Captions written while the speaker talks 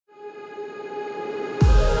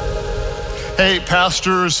Hey,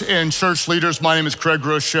 pastors and church leaders, my name is Craig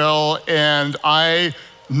Rochelle, and I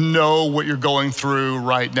know what you're going through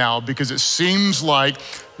right now because it seems like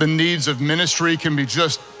the needs of ministry can be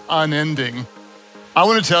just unending. I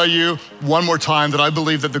want to tell you one more time that I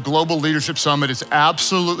believe that the Global Leadership Summit is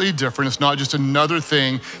absolutely different. It's not just another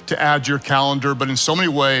thing to add to your calendar, but in so many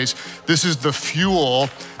ways, this is the fuel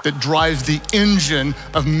that drives the engine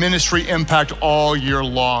of ministry impact all year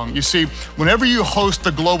long. You see, whenever you host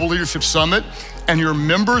the Global Leadership Summit and your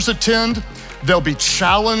members attend, they'll be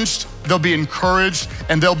challenged, they'll be encouraged,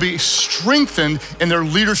 and they'll be strengthened in their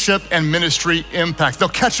leadership and ministry impact. They'll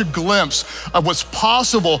catch a glimpse of what's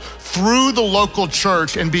possible through the local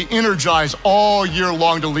church and be energized all year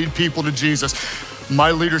long to lead people to Jesus.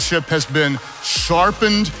 My leadership has been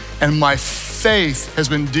sharpened and my faith has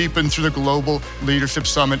been deepened through the Global Leadership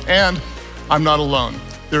Summit, and I'm not alone.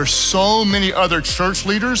 There are so many other church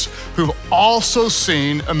leaders who've also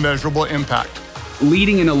seen a measurable impact.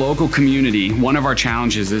 Leading in a local community, one of our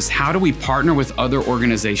challenges is how do we partner with other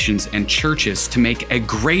organizations and churches to make a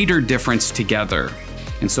greater difference together?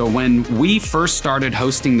 And so when we first started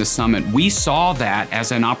hosting the summit, we saw that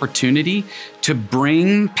as an opportunity to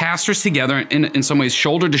bring pastors together in some ways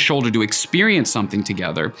shoulder to shoulder to experience something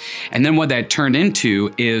together. And then what that turned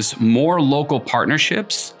into is more local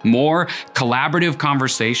partnerships, more collaborative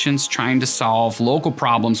conversations trying to solve local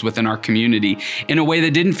problems within our community in a way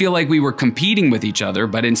that didn't feel like we were competing with each other,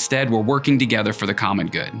 but instead we're working together for the common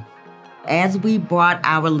good. As we brought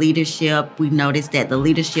our leadership, we noticed that the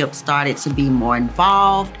leadership started to be more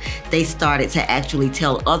involved. They started to actually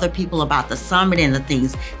tell other people about the summit and the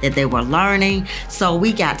things that they were learning. So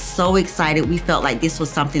we got so excited. We felt like this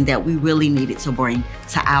was something that we really needed to bring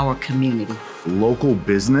to our community. Local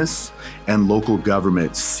business and local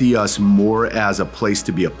government see us more as a place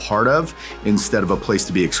to be a part of instead of a place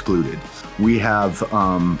to be excluded. We have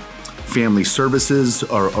family services,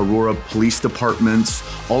 our Aurora police departments,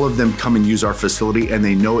 all of them come and use our facility, and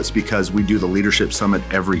they know it's because we do the Leadership Summit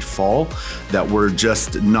every fall, that we're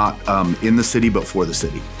just not in the city, but for the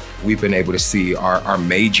city. We've been able to see our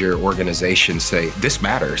major organizations say, this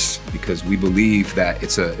matters, because we believe that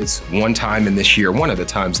it's one time in this year, one of the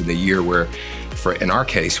times in the year where, in our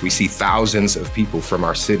case, we see thousands of people from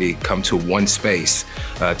our city come to one space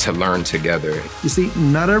to learn together. You see,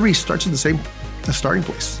 not everybody starts at the same starting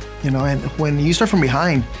place. And when you start from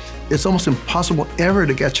behind, it's almost impossible ever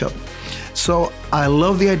to catch up. So I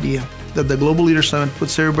love the idea that the Global Leader Summit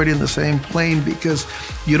puts everybody in the same plane, because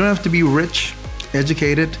you don't have to be rich,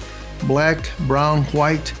 educated, black, brown,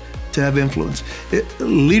 white to have influence.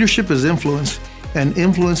 Leadership is influence, and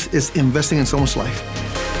influence is investing in someone's life.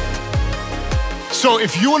 So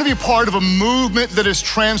if you want to be part of a movement that is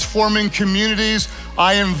transforming communities,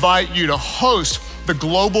 I invite you to host the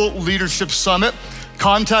Global Leadership Summit.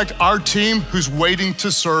 Contact our team who's waiting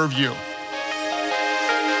to serve you.